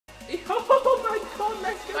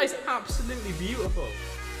That is absolutely beautiful.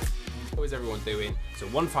 What is everyone doing? So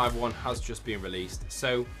 151 has just been released,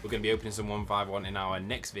 so we're going to be opening some 151 in our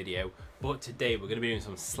next video. But today we're going to be doing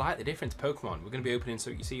some slightly different Pokemon. We're going to be opening, so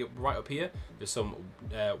you see right up here, there's some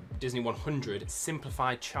Disney 100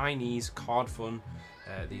 simplified Chinese card fun.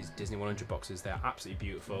 These Disney 100 boxes, they're absolutely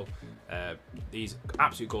beautiful. These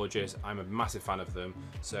absolutely gorgeous. I'm a massive fan of them.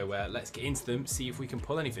 So let's get into them, see if we can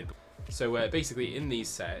pull anything. So basically in these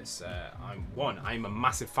sets, I'm a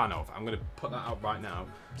massive fan of. I'm going to put that out right now.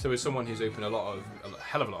 So as someone who's opened a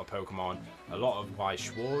hell of a lot of Pokemon, a lot of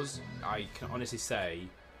Weiss-Schwarz, I can honestly say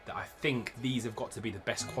that I think these have got to be the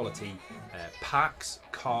best quality packs,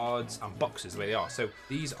 cards and boxes the way they are. So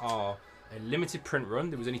these are a limited print run.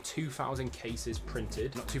 There was only 2,000 cases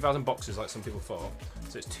printed, not 2,000 boxes like some people thought.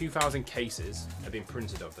 So it's 2,000 cases have been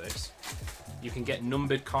printed of this. You can get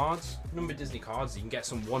numbered cards, numbered Disney cards. You can get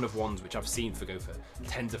some one-of-ones, which I've seen go for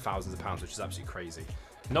tens of thousands of pounds, which is absolutely crazy.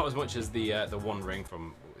 Not as much as the One Ring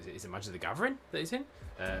from, is it Magic the Gathering that it's in?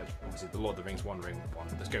 Obviously the Lord of the Rings One Ring one,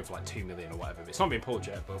 that's going for like 2 million or whatever. It's not been pulled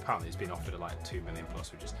yet, but apparently it's been offered at like 2 million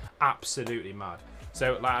plus, which is absolutely mad.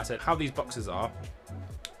 So like I said, how these boxes are,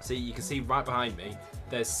 see, you can see right behind me,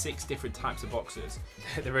 there's 6 different types of boxes.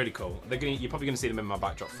 They're really cool. You're probably going to see them in my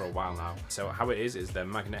backdrop for a while now. So how it is they're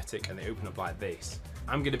magnetic and they open up like this.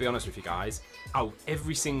 I'm going to be honest with you guys, out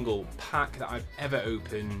every single pack that I've ever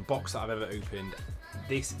opened, box that I've ever opened,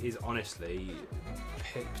 this is honestly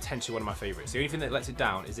potentially one of my favourites. The only thing that lets it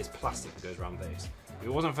down is this plastic that goes around this. If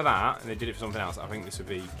it wasn't for that, and they did it for something else, I think this would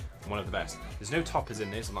be one of the best. There's no toppers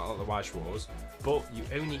in this, like the Weiss-Schwarz, but you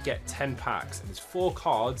only get 10 packs, and there's 4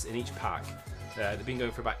 cards in each pack. They've been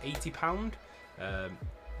going for about £80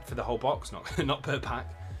 for the whole box, not per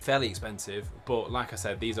pack. Fairly expensive, but like I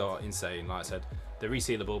said, these are insane. Like I said, they're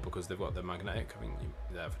resealable because they've got the magnetic. I mean,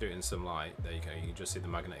 if I do it in some light, there you go. You can just see the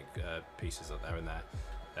magnetic pieces up there and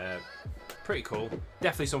there. Pretty cool.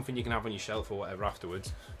 Definitely something you can have on your shelf or whatever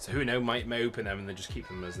afterwards. So who knows, may open them and then just keep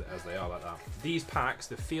them as they are like that. These packs,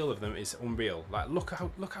 the feel of them is unreal. Like look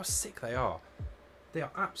how sick they are. They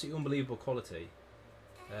are absolutely unbelievable quality.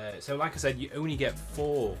 So like I said, you only get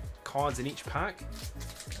 4 cards in each pack.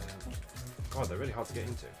 God, they're really hard to get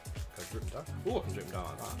into. Can I drip them down? Oh, I can drip them down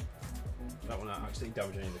like that. Don't want to actually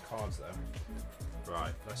damage any of the cards though.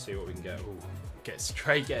 Right, let's see what we can get. Ooh, get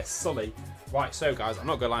Stray, get Sully. Right, so guys, I'm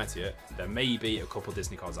not gonna lie to you. There may be a couple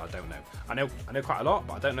Disney cards I don't know. I know quite a lot,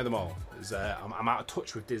 but I don't know them all. I'm out of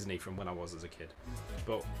touch with Disney from when I was as a kid.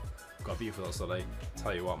 But I've got a beautiful little Sully.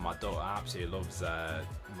 Tell you what, my daughter absolutely loves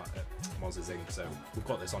Monsters Inc. So we've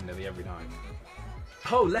got this on nearly every night.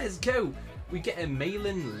 Oh, let's go! We get a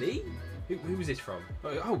Malin Lee. Who is this from?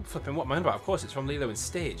 Oh, flipping, what am I on about? Of course, it's from Lilo and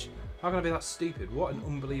Stitch. How can I be that stupid? What an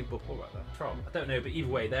unbelievable pull right there. From? I don't know, but either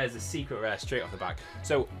way, there's a secret rare straight off the back.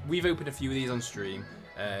 So we've opened a few of these on stream.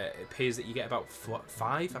 It appears that you get about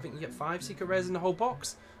 5. I think you get 5 secret rares in the whole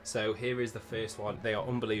box. So here is the first one. They are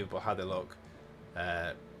unbelievable how they look.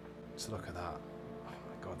 So look at that. Oh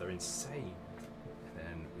my god, they're insane. And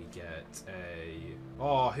then we get a...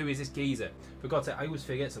 Oh, who is this geezer? Forgot to. I always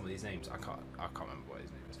forget some of these names. I can't remember what his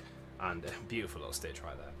name is. And a beautiful little Stitch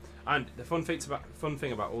right there. And the fun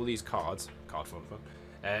thing about all these cards,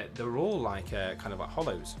 they're all like kind of like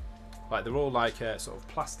hollows. Like they're all like sort of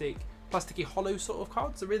plasticky hollow sort of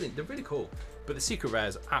cards. They're really cool. But the secret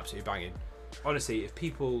rares are absolutely banging. Honestly, if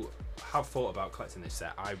people have thought about collecting this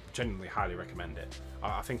set, I genuinely highly recommend it.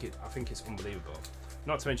 I think it's unbelievable.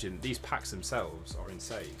 Not to mention these packs themselves are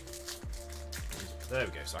insane. There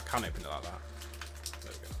we go. So I can open it like that.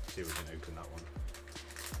 There we go. See if we can open that one.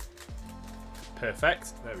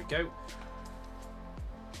 Perfect. There we go.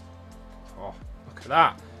 Oh, look at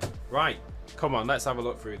that. Right. Come on, let's have a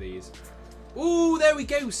look through these. Ooh, there we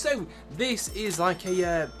go. So this is like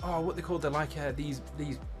a what they call, they're like these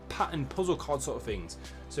pattern puzzle card sort of things.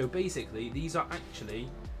 So basically, these are actually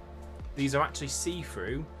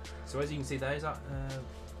see-through. So as you can see, there's that.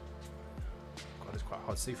 God, it's quite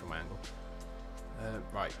hard to see from my angle.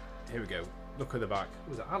 Right, here we go. Look at the back.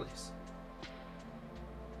 Was it Alice?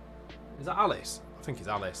 Is that Alice? I think it's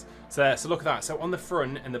Alice. So look at that. So on the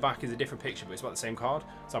front and the back is a different picture, but it's about the same card.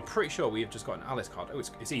 So I'm pretty sure we've just got an Alice card. Oh,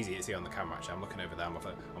 it's easy to see on the camera, actually. I'm looking over there on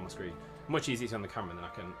my screen. Much easier to see on the camera than I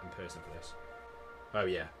can in person for this. Oh,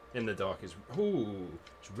 yeah. In the dark is... Ooh,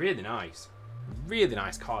 it's really nice. Really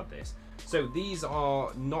nice card, this. So these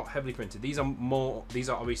are not heavily printed. These are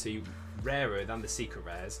obviously rarer than the secret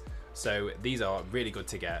rares. So these are really good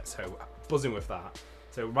to get. So buzzing with that.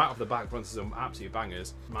 So right off the back, runs some absolute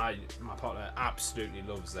bangers. My partner absolutely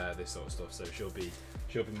loves this sort of stuff, so she'll be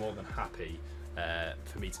more than happy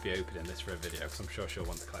for me to be opening this for a video, because I'm sure she'll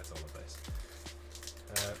want to collect all of this.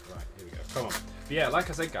 Right, here we go. Come on. But yeah, like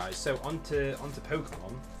I said, guys. So onto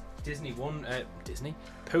Pokemon.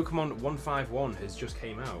 Pokemon 151 has just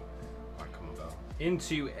came out. Right, come on, Bell.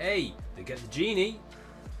 Into A. They get the genie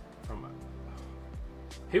from.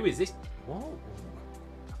 Who is this? Whoa.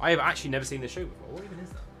 I have actually never seen this show before. What even is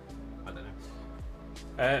that? I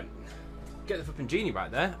don't know. Get the flipping genie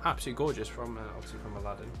right there. Absolutely gorgeous from obviously from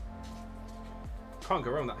Aladdin. Can't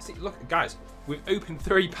go wrong with that. See, look, guys, we've opened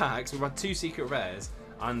 3 packs. We've had 2 secret rares,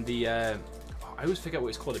 and the I always forget what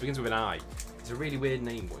it's called. It begins with an I. It's a really weird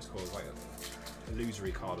name. What it's called, like a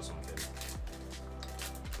illusory card or something.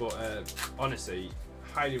 But honestly,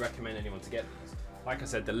 highly recommend anyone to get these. Like I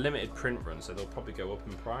said, the limited print run, so they'll probably go up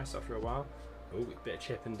in price after a while. Oh, a bit of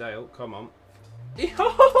Chip and Dale. Come on.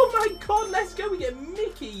 Oh my God! Let's go. We get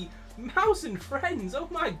Mickey Mouse and Friends. Oh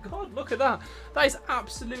my God! Look at that. That is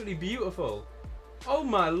absolutely beautiful. Oh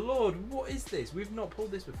my Lord! What is this? We've not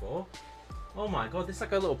pulled this before. Oh my God! This is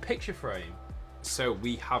like a little picture frame. So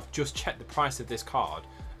we have just checked the price of this card,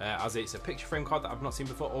 as it's a picture frame card that I've not seen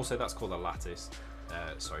before. Also, that's called a lattice.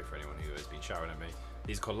 Sorry for anyone who has been shouting at me.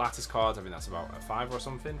 These are called lattice cards. I think that's about a $5 or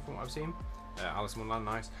something from what I've seen. Alice in Wonderland,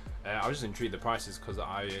 nice. I was just intrigued the prices because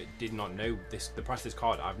I did not know the price of this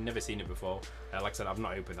card. I've never seen it before. Like I said, I've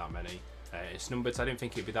not opened that many. It's numbered, so I didn't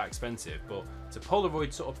think it'd be that expensive. But it's a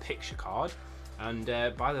Polaroid sort of picture card, and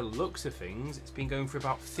by the looks of things, it's been going for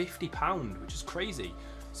about £50, which is crazy.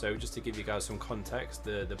 So just to give you guys some context,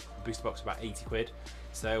 the booster box is about 80 quid.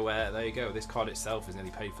 So there you go. This card itself is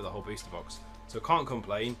nearly paid for the whole booster box. So can't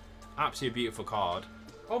complain. Absolutely beautiful card.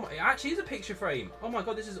 Oh my! It actually is a picture frame. Oh my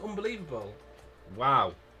God, this is unbelievable.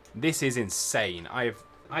 Wow, this is insane. I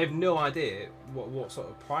have no idea what sort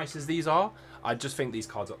of prices these are. I just think these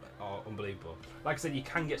cards are unbelievable. Like I said, you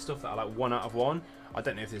can get stuff that are like 1 out of 1. I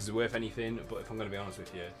don't know if this is worth anything, but if I'm going to be honest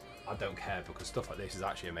with you, I don't care because stuff like this is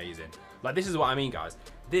actually amazing. Like, this is what I mean, guys.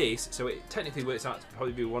 This, so it technically works out to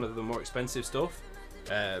probably be one of the more expensive stuff.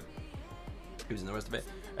 Who's in the rest of it?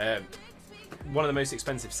 One of the most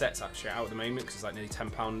expensive sets actually out at the moment because it's like nearly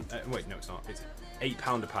 £10. Wait, no, it's not. It's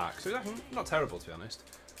 £8 a pack. So it's not terrible, to be honest.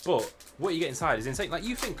 But what you get inside is insane. Like,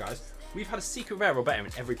 you think, guys, we've had a secret rare or better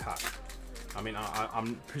in every pack. I mean,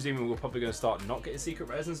 I'm presuming we're probably going to start not getting secret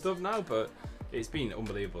rares and stuff now, but it's been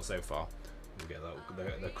unbelievable so far. We get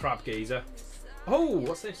the crab gazer. Oh,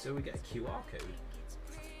 what's this? So we get a QR code.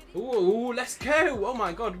 Ooh, let's go! Oh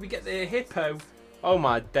my God, we get the hippo. Oh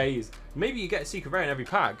my days. Maybe you get a secret rare in every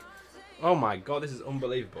pack. Oh my God, this is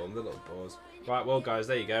unbelievable. The little paws. Right, well, guys,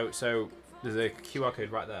 there you go. So there's a QR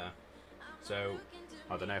code right there. So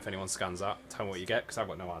I don't know if anyone scans that. Tell me what you get, because I've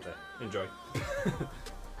got no idea. Enjoy.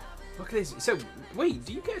 Look at this. So wait,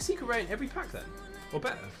 do you get a secret rare in every pack then, or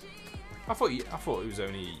better? I thought it was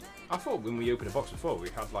only. I thought when we opened a box before we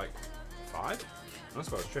had like 5. That's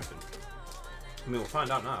why I was tripping. I mean, we'll find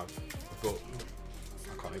out now. But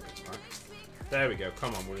I can't open this pack. There we go.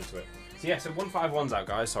 Come on, we're into it. So yeah, so 151's out,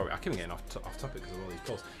 guys. Sorry, I keep getting off topic because of all these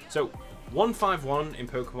pulls. So 151 in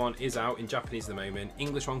Pokemon is out in Japanese at the moment.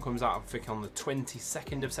 English one comes out, I think, on the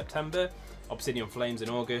 22nd of September. Obsidian Flames in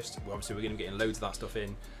August. Well, obviously, we're going to be getting loads of that stuff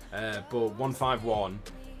in. But 151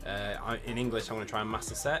 in English, I'm going to try and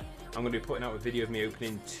master set. I'm going to be putting out a video of me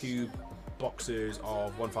opening 2 boxes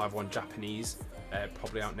of 151 Japanese,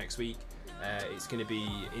 probably out next week. It's going to be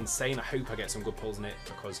insane. I hope I get some good pulls in it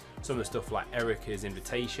because some of the stuff like Erica's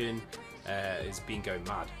Invitation has been going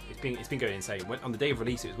mad. It's been going insane. On the day of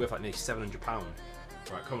release, it was worth like nearly £700.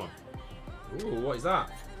 Right, come on. Ooh, what is that?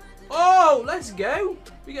 Oh, let's go!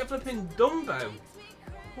 We get flipping Dumbo.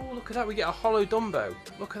 Oh, look at that. We get a hollow Dumbo.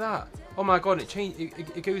 Look at that. Oh my God,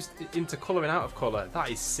 it goes into colour and out of colour. That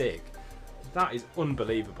is sick. That is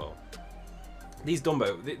unbelievable. These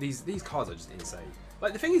Dumbo, these cards are just insane.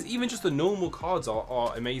 Like, the thing is, even just the normal cards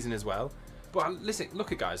are amazing as well. But listen,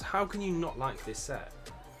 look at, guys, how can you not like this set?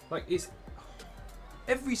 Like, it's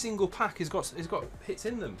every single pack has got hits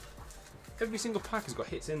in them. Every single pack has got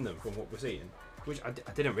hits in them from what we're seeing, which I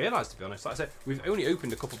didn't realise, to be honest. Like I said, we've only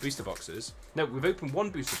opened a couple booster boxes. No, we've opened 1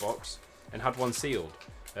 booster box and had 1 sealed.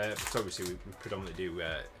 So obviously we predominantly do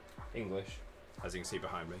English, as you can see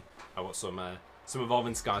behind me. I got some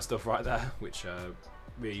Evolving Sky stuff right there, which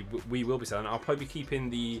we will be selling. I'll probably be keeping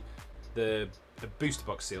the booster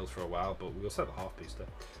box sealed for a while, but we'll sell the half booster.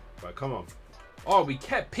 Right, come on. Oh, we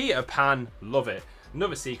kept Peter Pan. Love it.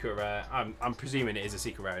 Another secret rare. I'm presuming it is a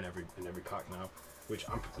secret rare in every pack now. Which,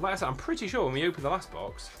 like I said, I'm pretty sure when we opened the last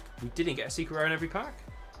box, we didn't get a secret rare in every pack.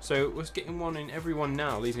 So us getting one in every one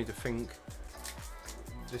now leads me to think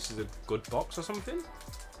this is a good box or something.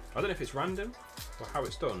 I don't know if it's random or how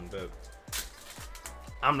it's done, but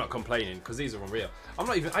I'm not complaining because these are unreal. I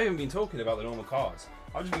haven't been talking about the normal cards.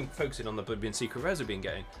 I've just been focusing on the blood secret rares we've been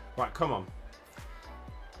getting. Right, come on.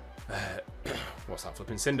 What's that?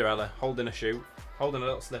 Flipping Cinderella, holding a shoe, holding a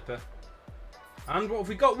little slipper. And what have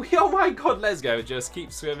we got? Oh my god, let's go. Just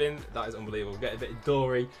keep swimming. That is unbelievable. Get a bit of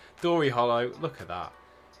Dory Hollow. Look at that.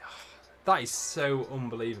 That is so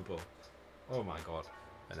unbelievable. Oh my god.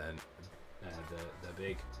 And then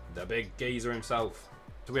the big geezer himself.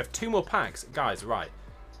 So we have 2 more packs. Guys, right.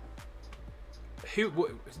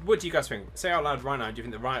 What do you guys think? Say out loud right now, do you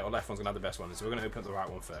think the right or left one's going to have the best one? So we're going to open up the right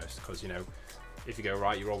one first. Because, you know, if you go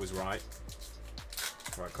right, you're always right.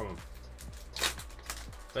 Right, come on.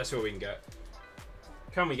 Let's see what we can get.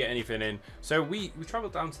 Can we get anything in? So we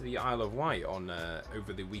travelled down to the Isle of Wight on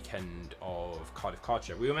over the weekend of Cardiff Card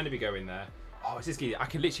Show. We were meant to be going there. Oh, it's this geezer. I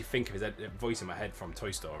can literally think of his voice in my head from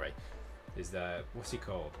Toy Story. Is the what's he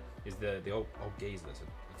called? Is the old geezer that's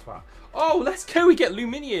a twat? Oh, let's go. We get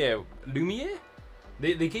Lumiere. Lumiere?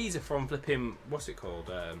 The geezer from flipping. What's it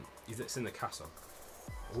called? It's in the castle.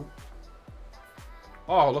 Ooh.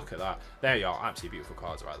 Oh, look at that. There you are. Absolutely beautiful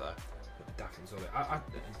cards right there. Daffy's all it.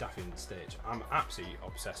 Daffy and Stitch. I'm absolutely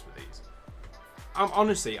obsessed with these.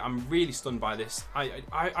 I'm really stunned by this.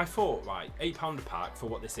 I thought, right, £8 a pack for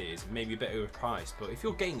what this is, maybe a bit overpriced, but if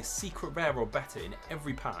you're getting a secret rare or better in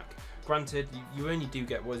every pack, granted, you only do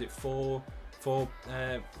get, what is it, four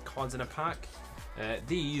cards in a pack.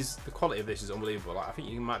 The quality of this is unbelievable. Like, I think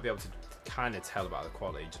you might be able to kind of tell about the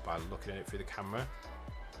quality just by looking at it through the camera.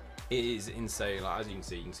 It is insane. Like, as you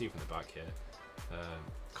can see from the back here.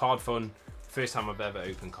 Card Fun, first time I've ever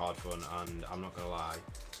opened Card Fun, and I'm not gonna lie,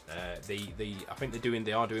 I think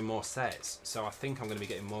they are doing more sets, so I think I'm gonna be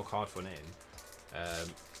getting more Card Fun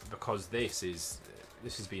in, because this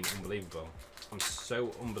has been unbelievable. I'm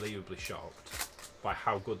so unbelievably shocked by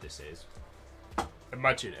how good this is.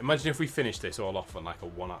 Imagine if we finish this all off on like a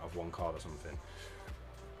 1 out of 1 card or something.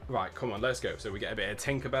 Right, come on, let's go. So we get a bit of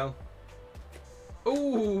Tinkerbell.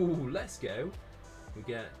 Ooh, let's go. We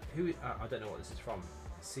get I don't know what this is from.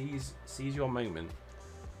 Seize your moment.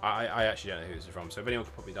 I actually don't know who this is from, so if anyone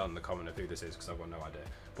could put me down in the comment of who this is, because I've got no idea.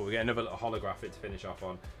 But we get another little holographic to finish off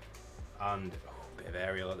on, and a bit of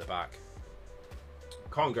Ariel at the back.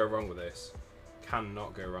 Can't go wrong with this.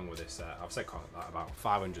 Cannot go wrong with this set. I've said that about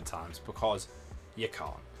 500 times because you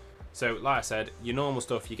can't. So like I said, your normal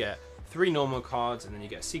stuff, you get 3 normal cards and then you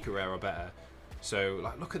get a secret rare or better. So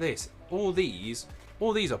like, look at this. All these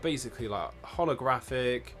are basically like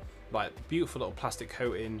holographic, like beautiful little plastic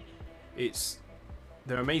coating.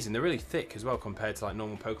 They're amazing. They're really thick as well compared to like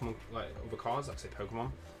normal Pokemon, like other cards, like say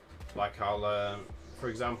Pokemon. Like for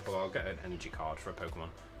example, I'll get an energy card for a Pokemon.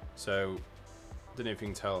 So I don't know if you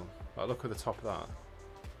can tell. Like, look at the top of that.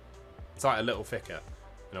 It's like a little thicker,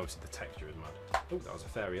 and obviously the texture is mad. Oh, that was a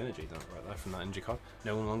fairy energy right there from that energy card.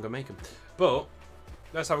 No longer make them. But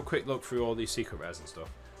let's have a quick look through all these secret rares and stuff.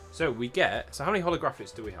 So we get. So how many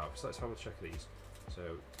holographics do we have? So let's have a check of these. So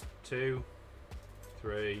 2,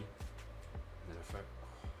 3, and then a 4.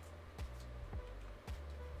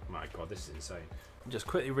 My god, this is insane. Just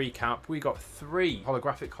quickly recap. We got 3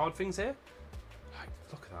 holographic card things here. Like,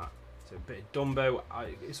 look at that. So a bit of Dumbo.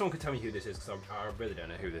 If someone could tell me who this is, because I really don't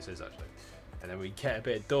know who this is actually. And then we get a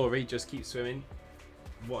bit of Dory. Just keep swimming.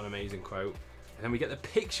 What an amazing quote. And then we get the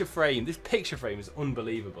picture frame. This picture frame is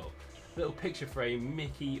unbelievable. Little picture frame,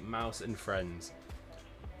 Mickey Mouse and Friends.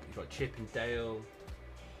 You've got Chip and Dale.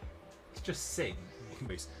 It's just sick.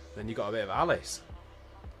 Then you got a bit of Alice.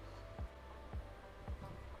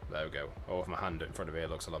 There we go. Oh, with my hand in front of it, it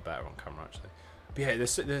looks a lot better on camera actually. But yeah,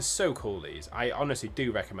 they're so cool, these. I honestly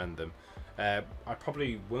do recommend them. I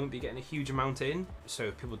probably won't be getting a huge amount in, so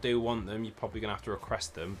if people do want them, you're probably going to have to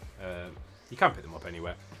request them. You can pick them up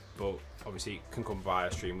anywhere, but obviously it can come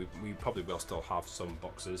via stream. We probably will still have some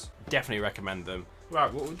boxes. Definitely recommend them.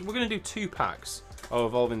 Right, we're going to do 2 packs of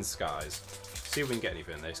Evolving Skies. See if we can get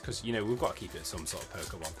anything in this, because, you know, we've got to keep it some sort of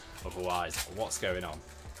Pokemon. Otherwise, what's going on?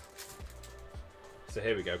 So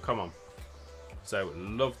here we go, come on. So,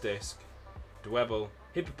 Love Disc, Dwebble,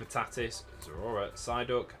 Hippopotatis, Zorora,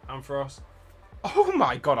 Psyduck, Ampharos. Oh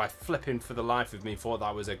my god, I flipping for the life of me thought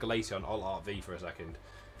that was a Glaceon Alt Art V for a second.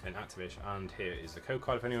 And Activish, and here is the code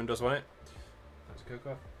card if anyone does want it. That's a code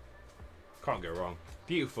card. Can't go wrong.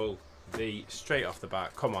 Beautiful V straight off the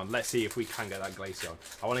bat. Come on, let's see if we can get that Glaceon.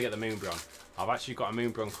 I want to get the Moonbreon. I've actually got a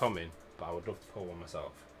Moonbreon coming, but I would love to pull one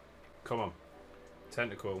myself. Come on.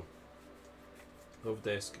 Tentacle. Love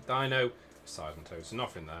Disc, Dino, Seismitoad, so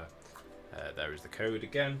nothing there. There is the code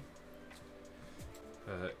again.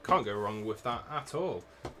 Can't go wrong with that at all.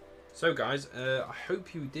 So guys, I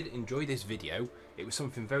hope you did enjoy this video. It was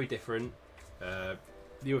something very different. The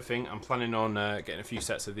other thing, I'm planning on getting a few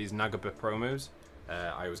sets of these Nagaba promos.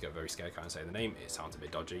 I always get very scared kind of saying the name. It sounds a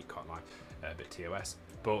bit dodgy, can't lie, a bit TOS.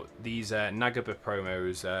 But these Nagaba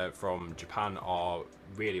promos from Japan are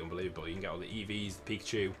really unbelievable. You can get all the EVs, the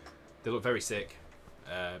Pikachu. They look very sick.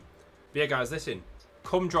 But yeah, guys, listen.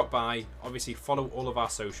 Come drop by. Obviously, follow all of our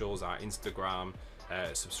socials, our Instagram.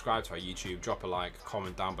 Subscribe to our YouTube. Drop a like,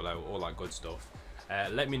 comment down below, all that good stuff.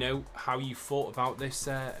 Let me know how you thought about this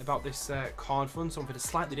card fun. Something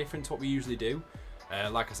slightly different to what we usually do.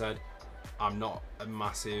 Like I said, I'm not a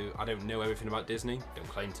massive, I don't know everything about Disney, don't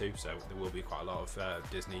claim to, so there will be quite a lot of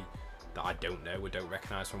Disney that I don't know or don't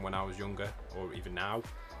recognise from when I was younger or even now.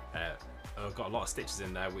 I've got a lot of Stitches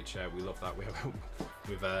in there, which we love that.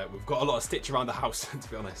 We've got a lot of Stitch around the house, to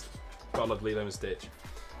be honest. Got a lot of Lilo and Stitch.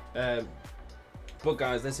 But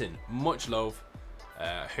guys, listen, much love.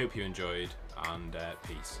 Hope you enjoyed, and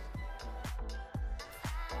peace.